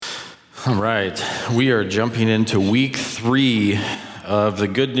All right, we are jumping into week 3 of the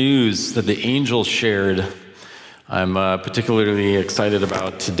good news that the angels shared. I'm particularly excited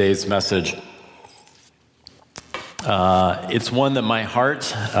about today's message. It's one that my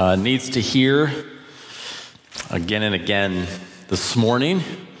heart needs to hear again and again. This morning,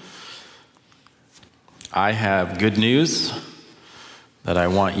 I have good news that I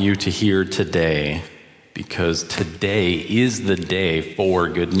want you to hear today, because today is the day for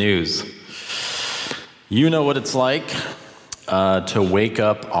good news. You know what it's like to wake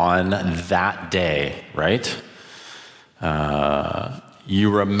up on that day, right?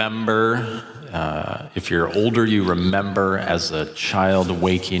 You remember, if you're older, you remember as a child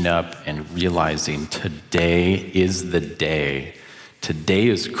waking up and realizing today is the day. Today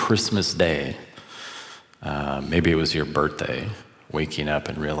is Christmas Day. Maybe it was your birthday. Waking up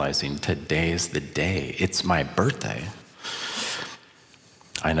and realizing today is the day. It's my birthday.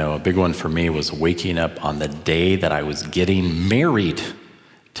 I know a big one for me was waking up on the day that I was getting married.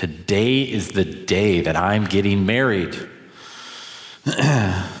 Today is the day that I'm getting married.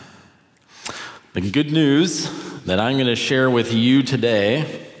 The good news that I'm going to share with you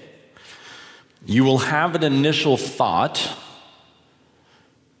today, you will have an initial thought.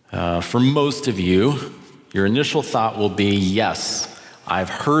 For most of you, your initial thought will be, yes, I've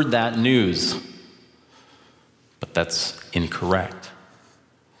heard that news, but that's incorrect.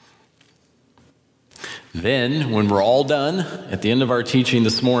 Then, when we're all done, at the end of our teaching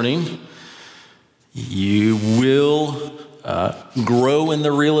this morning, you will grow in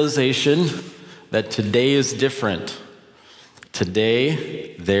the realization that today is different.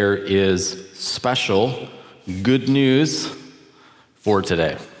 Today, there is special good news for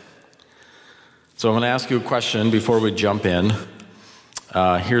today. So I'm going to ask you a question before we jump in.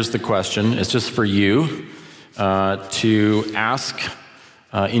 Here's the question. It's just for you to ask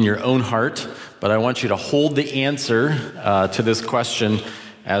in your own heart, but I want you to hold the answer to this question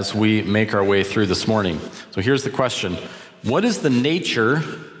as we make our way through this morning. So here's the question. What is the nature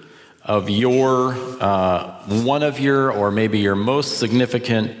of your, one of your, or maybe your most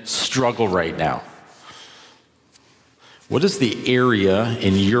significant struggle right now? What is the area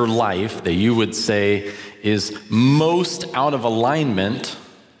in your life that you would say is most out of alignment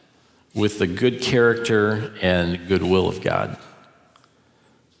with the good character and goodwill of God?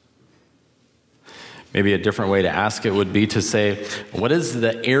 Maybe a different way to ask it would be to say, what is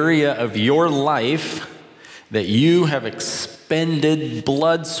the area of your life that you have expended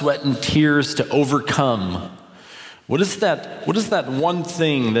blood, sweat, and tears to overcome? What is that one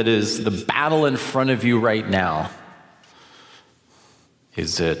thing that is the battle in front of you right now?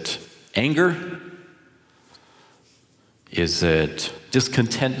 Is it anger? Is it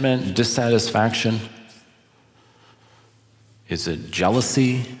discontentment, dissatisfaction? Is it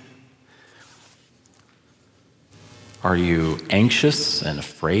jealousy? Are you anxious and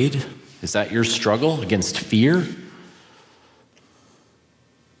afraid? Is that your struggle against fear?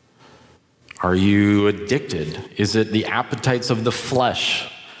 Are you addicted? Is it the appetites of the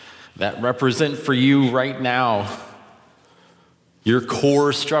flesh that represent for you right now your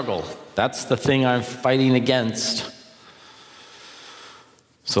core struggle? That's the thing I'm fighting against.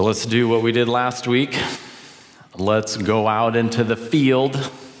 So let's do what we did last week. Let's go out into the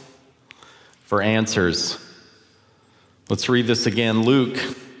field for answers. Let's read this again. Luke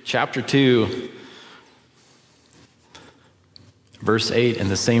chapter 2, verse 8. In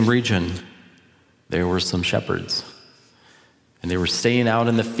the same region, there were some shepherds, and they were staying out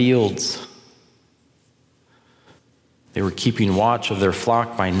in the fields. They were keeping watch of their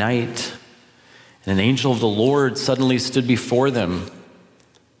flock by night, and an angel of the Lord suddenly stood before them.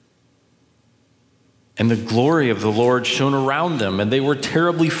 And the glory of the Lord shone around them, and they were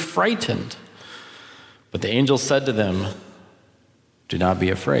terribly frightened. But the angel said to them, "Do not be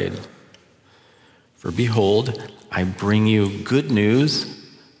afraid, for behold, I bring you good news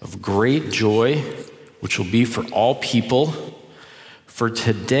of great joy, which will be for all people. For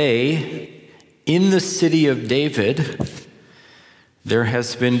today, in the city of David, there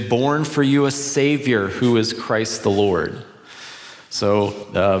has been born for you a Savior who is Christ the Lord." So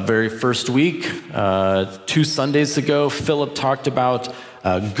the very first week, 2 Sundays ago, Philip talked about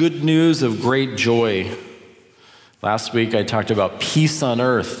good news of great joy. Last week, I talked about peace on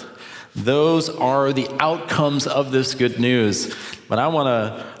earth. Those are the outcomes of this good news. But I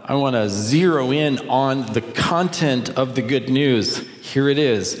want to zero in on the content of the good news. Here it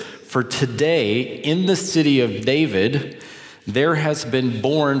is. For today, in the city of David, there has been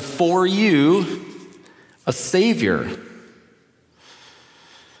born for you a Savior.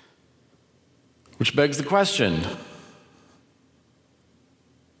 Which begs the question,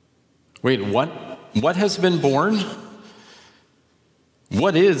 Wait, what has been born?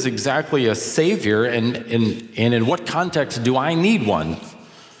 What is exactly a Savior, and in what context do I need one?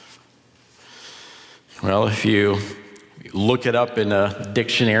 Well, if you look it up in a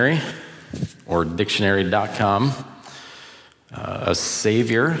dictionary or dictionary.com, a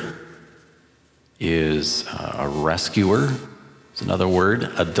Savior is a rescuer, is another word,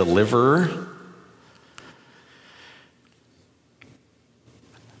 a deliverer.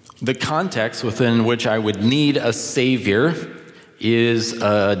 The context within which I would need a Savior is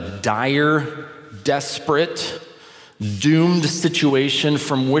a dire, desperate, doomed situation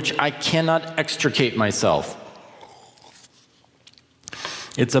from which I cannot extricate myself.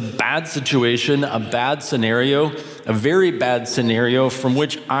 It's a bad situation, a bad scenario, a very bad scenario from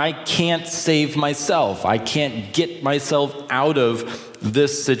which I can't save myself. I can't get myself out of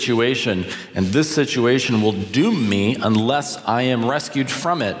this situation. And this situation will doom me unless I am rescued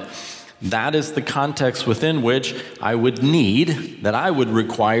from it. That is the context within which I would need, that I would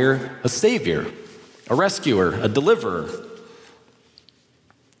require a Savior, a rescuer, a deliverer.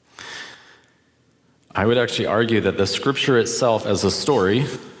 I would actually argue that the Scripture itself as a story,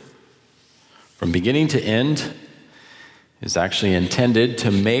 from beginning to end, is actually intended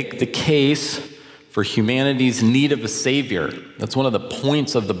to make the case for humanity's need of a Savior. That's one of the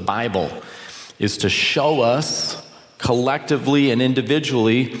points of the Bible, is to show us collectively and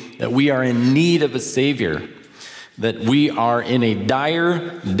individually that we are in need of a Savior, that we are in a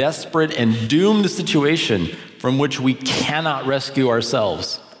dire, desperate, and doomed situation from which we cannot rescue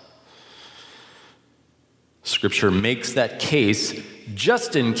ourselves. Scripture makes that case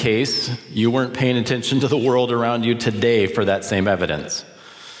just in case you weren't paying attention to the world around you today for that same evidence.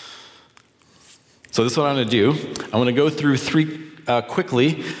 So this is what I'm going to do. I want to go through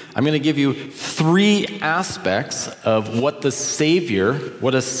quickly. I'm going to give you three aspects of what a Savior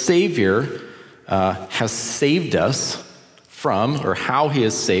has saved us from, or how he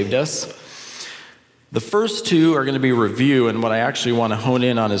has saved us. The first two are going to be review, and what I actually want to hone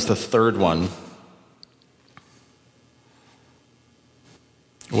in on is the third one.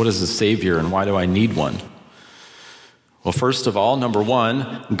 What is a Savior, and why do I need one? Well, first of all, number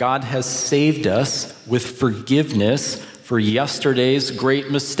one, God has saved us with forgiveness for yesterday's great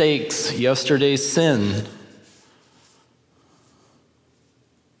mistakes, yesterday's sin.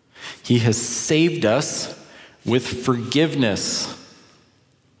 He has saved us with forgiveness.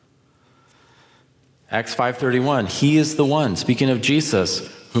 Acts 5:31, he is the one, speaking of Jesus,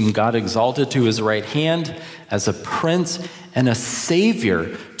 whom God exalted to his right hand as a prince and a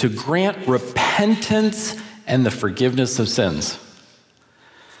Savior to grant repentance and the forgiveness of sins.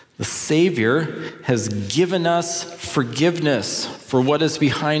 The Savior has given us forgiveness for what is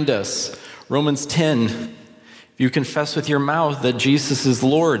behind us. Romans 10, if you confess with your mouth that Jesus is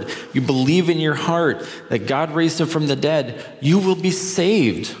Lord, you believe in your heart that God raised him from the dead, you will be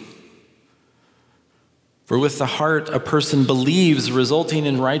saved. For with the heart a person believes, resulting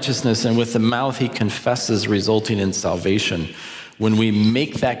in righteousness, and with the mouth he confesses, resulting in salvation. When we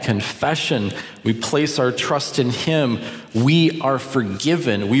make that confession, we place our trust in him, we are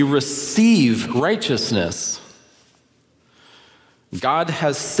forgiven. We receive righteousness. God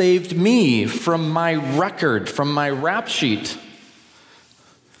has saved me from my record, from my rap sheet.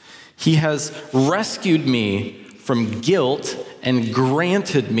 He has rescued me from guilt and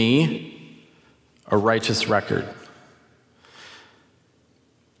granted me a righteous record.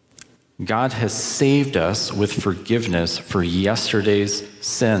 God has saved us with forgiveness for yesterday's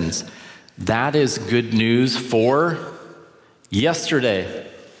sins. That is good news for yesterday.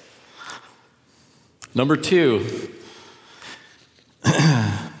 Number two,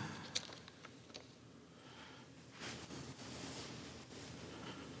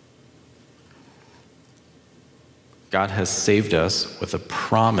 God has saved us with a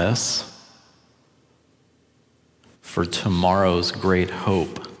promise for tomorrow's great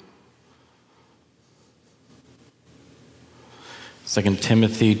hope. 2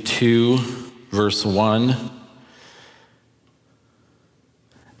 Timothy 2, verse 1.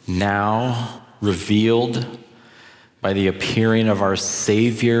 Now revealed by the appearing of our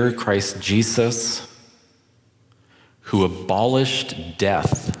Savior, Christ Jesus, who abolished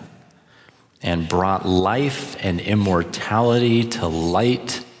death and brought life and immortality to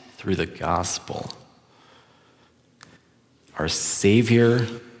light through the gospel. Our Savior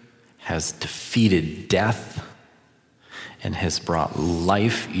has defeated death and has brought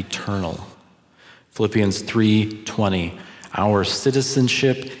life eternal. Philippians 3:20, our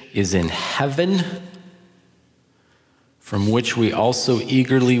citizenship is in heaven, from which we also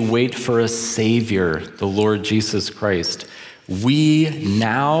eagerly wait for a Savior, the Lord Jesus Christ. We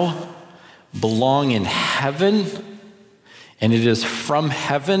now belong in heaven, and it is from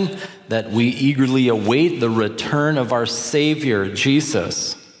heaven that we eagerly await the return of our Savior,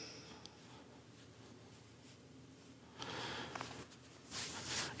 Jesus.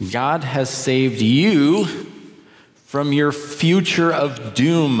 God has saved you from your future of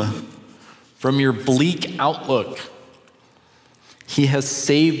doom, from your bleak outlook. He has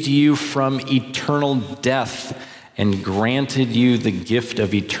saved you from eternal death and granted you the gift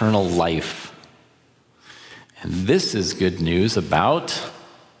of eternal life. And this is good news about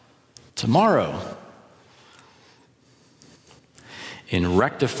tomorrow. In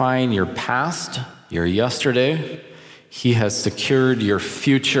rectifying your past, your yesterday, He has secured your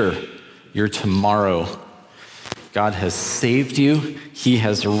future, your tomorrow. God has saved you. He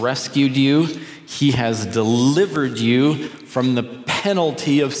has rescued you. He has delivered you from the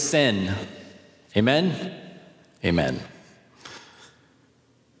penalty of sin. Amen? Amen.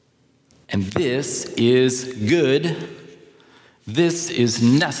 And this is good. This is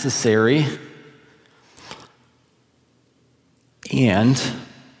necessary. And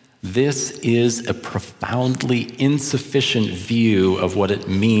this is a profoundly insufficient view of what it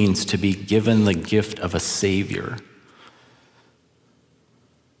means to be given the gift of a Savior.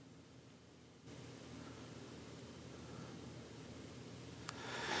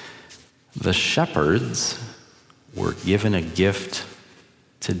 The shepherds were given a gift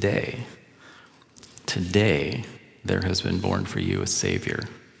today. Today, there has been born for you a Savior.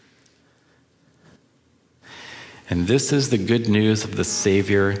 And this is the good news of the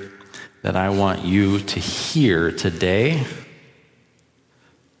Savior that I want you to hear today.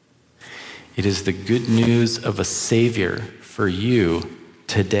 It is the good news of a Savior for you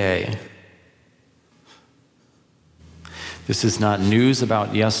today. This is not news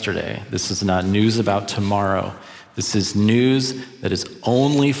about yesterday. This is not news about tomorrow. This is news that is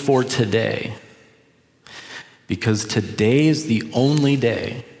only for today. Because today is the only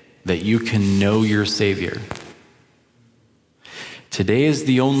day that you can know your Savior. Today is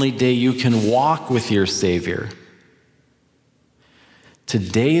the only day you can walk with your Savior.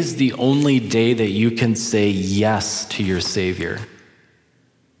 Today is the only day that you can say yes to your Savior.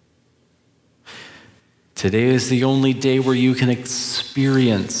 Today is the only day where you can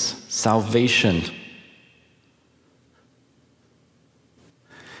experience salvation.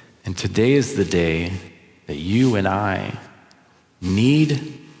 And today is the day that you and I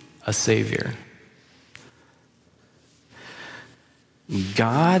need a Savior.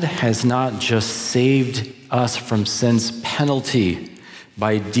 God has not just saved us from sin's penalty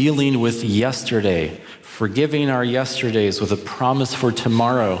by dealing with yesterday, forgiving our yesterdays with a promise for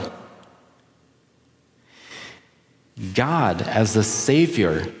tomorrow. God, as the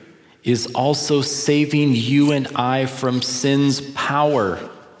Savior, is also saving you and I from sin's power.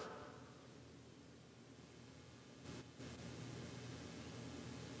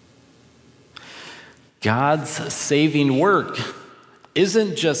 God's saving work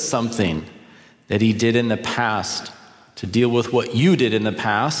isn't just something that He did in the past to deal with what you did in the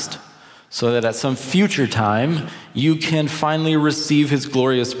past, so that at some future time you can finally receive His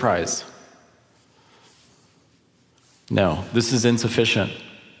glorious prize. No, this is insufficient.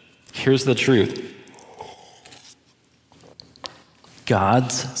 Here's the truth.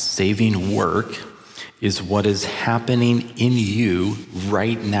 God's saving work is what is happening in you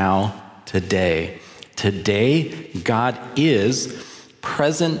right now, today. Today, God is,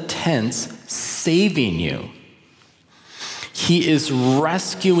 present tense, saving you. He is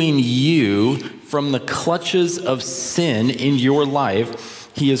rescuing you from the clutches of sin in your life.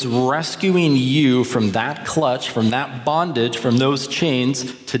 He is rescuing you from that clutch, from that bondage, from those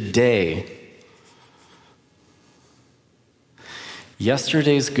chains today.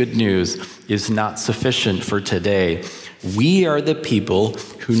 Yesterday's good news is not sufficient for today. We are the people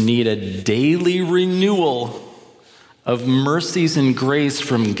who need a daily renewal of mercies and grace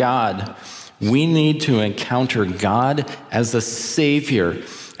from God. We need to encounter God as a Savior,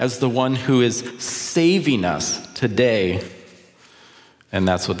 as the one who is saving us today. And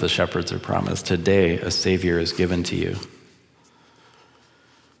that's what the shepherds are promised. Today, a Savior is given to you.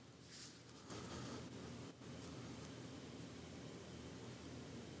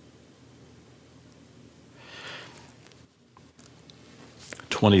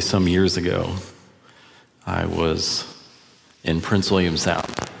 Some years ago, I was in Prince William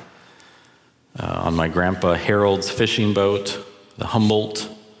Sound on my grandpa Harold's fishing boat, the Humboldt,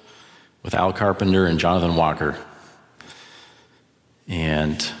 with Al Carpenter and Jonathan Walker.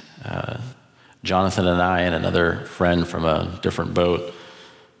 And Jonathan and I and another friend from a different boat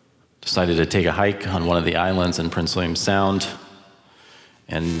decided to take a hike on one of the islands in Prince William Sound.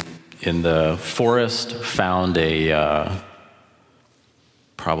 And in the forest, found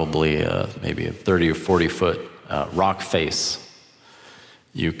probably maybe a 30 or 40 foot rock face.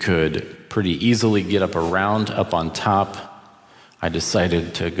 You could pretty easily get up on top. I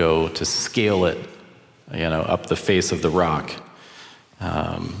decided to go to scale it, up the face of the rock.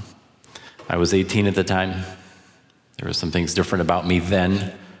 I was 18 at the time. There were some things different about me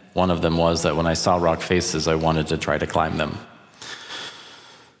then. One of them was that when I saw rock faces, I wanted to try to climb them.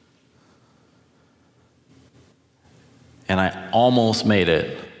 And I almost made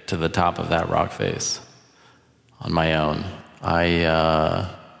it to the top of that rock face on my own. I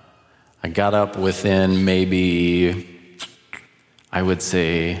got up within maybe, I would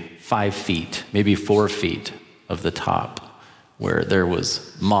say, 5 feet, maybe 4 feet of the top, where there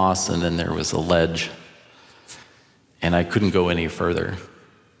was moss and then there was a ledge. And I couldn't go any further.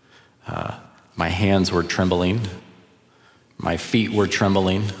 My hands were trembling. My feet were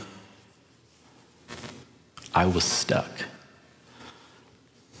trembling. I was stuck.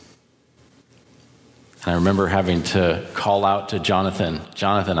 And I remember having to call out to Jonathan,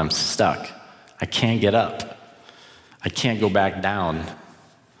 "Jonathan, I'm stuck. I can't get up. I can't go back down.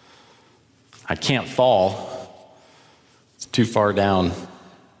 I can't fall. It's too far down."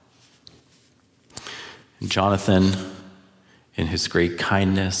 And Jonathan, in his great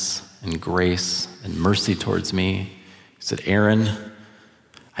kindness and grace and mercy towards me, said, "Aaron,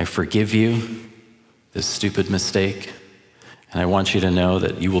 I forgive you this stupid mistake, and I want you to know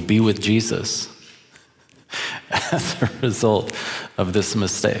that you will be with Jesus as a result of this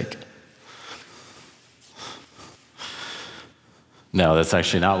mistake." No, that's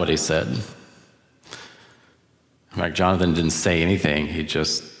actually not what he said. In fact, Jonathan didn't say anything. He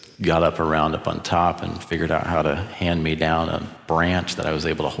just got up on top and figured out how to hand me down a branch that I was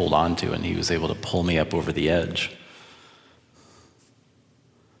able to hold on to, and he was able to pull me up over the edge.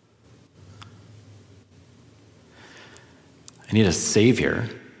 I need a Savior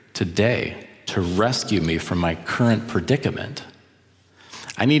today to rescue me from my current predicament.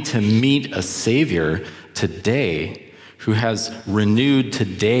 I need to meet a Savior today who has renewed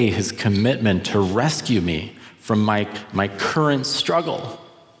today his commitment to rescue me from my current struggle.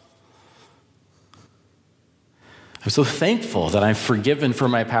 I'm so thankful that I'm forgiven for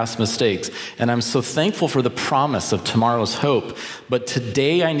my past mistakes, and I'm so thankful for the promise of tomorrow's hope. But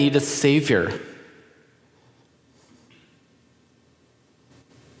today I need a Savior.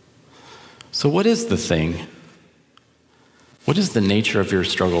 So what is the thing? What is the nature of your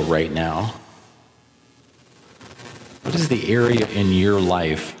struggle right now? What is the area in your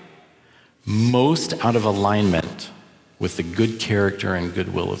life most out of alignment with the good character and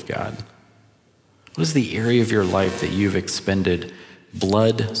goodwill of God? What is the area of your life that you've expended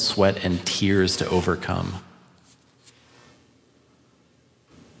blood, sweat, and tears to overcome?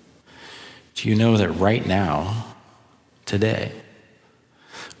 Do you know that right now, today,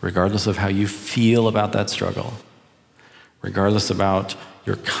 regardless of how you feel about that struggle, regardless about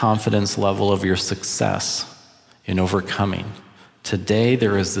your confidence level of your success in overcoming, today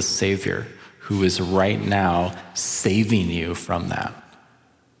there is the Savior who is right now saving you from that.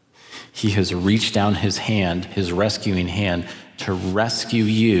 He has reached down his hand, his rescuing hand, to rescue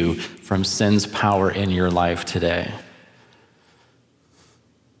you from sin's power in your life today.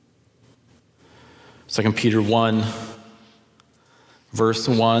 2 Peter 1, verse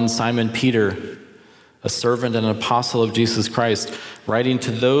 1, Simon Peter, a servant and an apostle of Jesus Christ, writing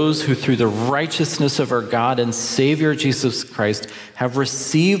to those who through the righteousness of our God and Savior Jesus Christ have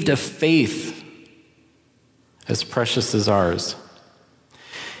received a faith as precious as ours.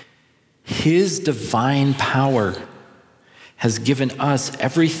 His divine power has given us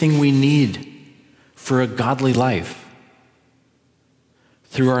everything we need for a godly life.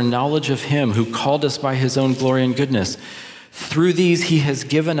 Through our knowledge of him who called us by his own glory and goodness, through these he has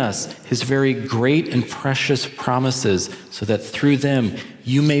given us his very great and precious promises, so that through them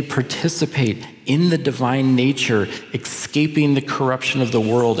you may participate in the divine nature, escaping the corruption of the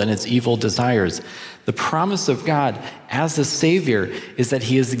world and its evil desires. The promise of God as a Savior is that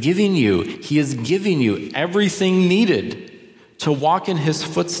he is giving you everything needed to walk in his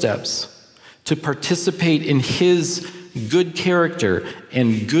footsteps, to participate in his good character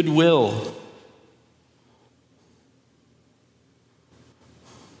and goodwill.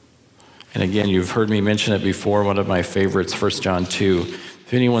 And again, you've heard me mention it before, one of my favorites, 1 John 2.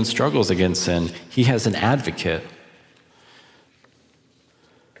 If anyone struggles against sin, he has an advocate.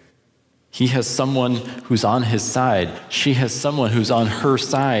 He has someone who's on his side. She has someone who's on her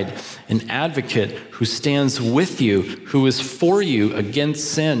side, an advocate who stands with you, who is for you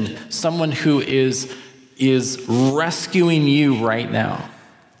against sin, someone who is rescuing you right now.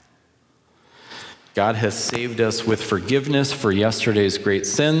 God has saved us with forgiveness for yesterday's great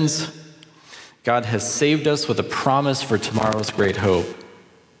sins. God has saved us with a promise for tomorrow's great hope.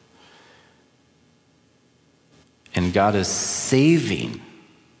 And God is saving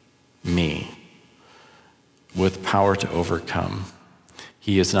me with power to overcome.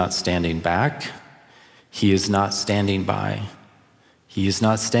 He is not standing back. He is not standing by. He is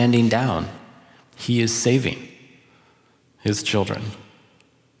not standing down. He is saving his children.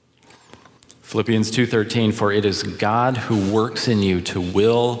 Philippians 2:13, for it is God who works in you to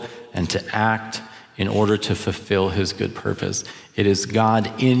will and to act in order to fulfill his good purpose. It is God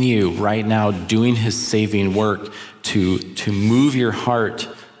in you right now doing his saving work to move your heart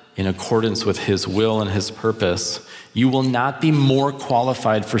in accordance with his will and his purpose. You will not be more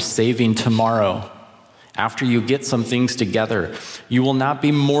qualified for saving tomorrow after you get some things together. You will not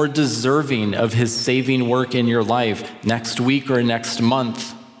be more deserving of his saving work in your life next week or next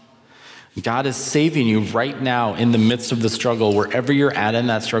month. God is saving you right now in the midst of the struggle. Wherever you're at in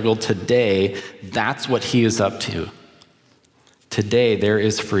that struggle today, that's what he is up to. Today, there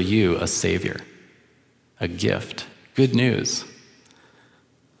is for you a Savior, a gift, good news.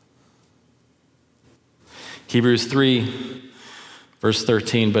 Hebrews 3, verse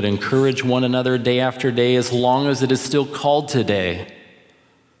 13, but encourage one another day after day as long as it is still called today,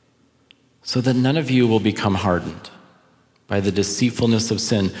 so that none of you will become hardened by the deceitfulness of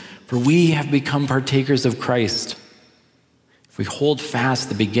sin. For we have become partakers of Christ if we hold fast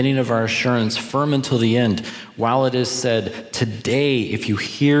the beginning of our assurance firm until the end, while it is said, today, if you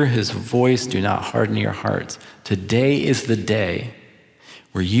hear his voice, do not harden your hearts. Today is the day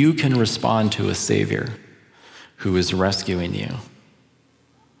where you can respond to a Savior who is rescuing you.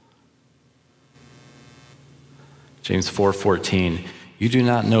 James 4:14, you do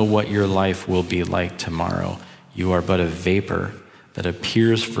not know what your life will be like tomorrow. You are but a vapor that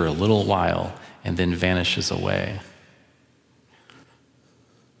appears for a little while and then vanishes away.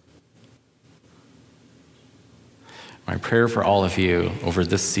 My prayer for all of you over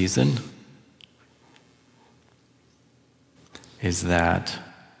this season is that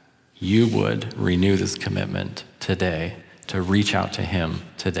you would renew this commitment today to reach out to him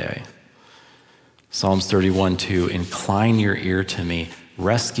today. Psalms 31:2, incline your ear to me,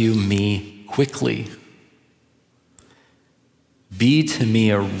 rescue me quickly. Be to me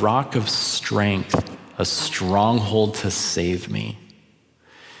a rock of strength, a stronghold to save me.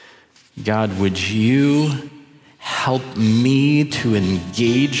 God, would you help me to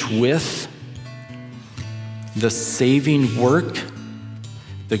engage with the saving work,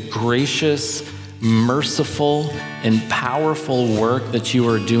 the gracious, merciful, and powerful work that you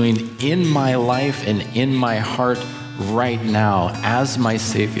are doing in my life and in my heart right now as my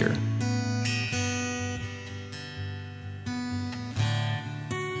Savior.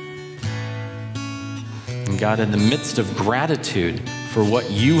 And God, in the midst of gratitude for what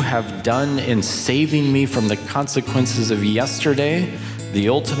you have done in saving me from the consequences of yesterday, the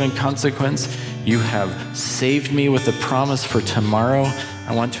ultimate consequence, you have saved me with a promise for tomorrow.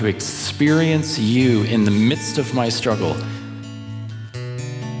 I want to experience you in the midst of my struggle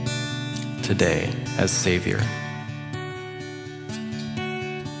today as Savior.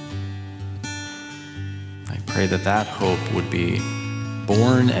 I pray that that hope would be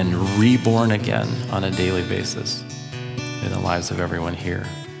born and reborn again on a daily basis in the lives of everyone here.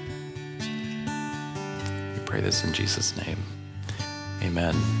 We pray this in Jesus' name.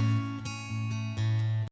 Amen.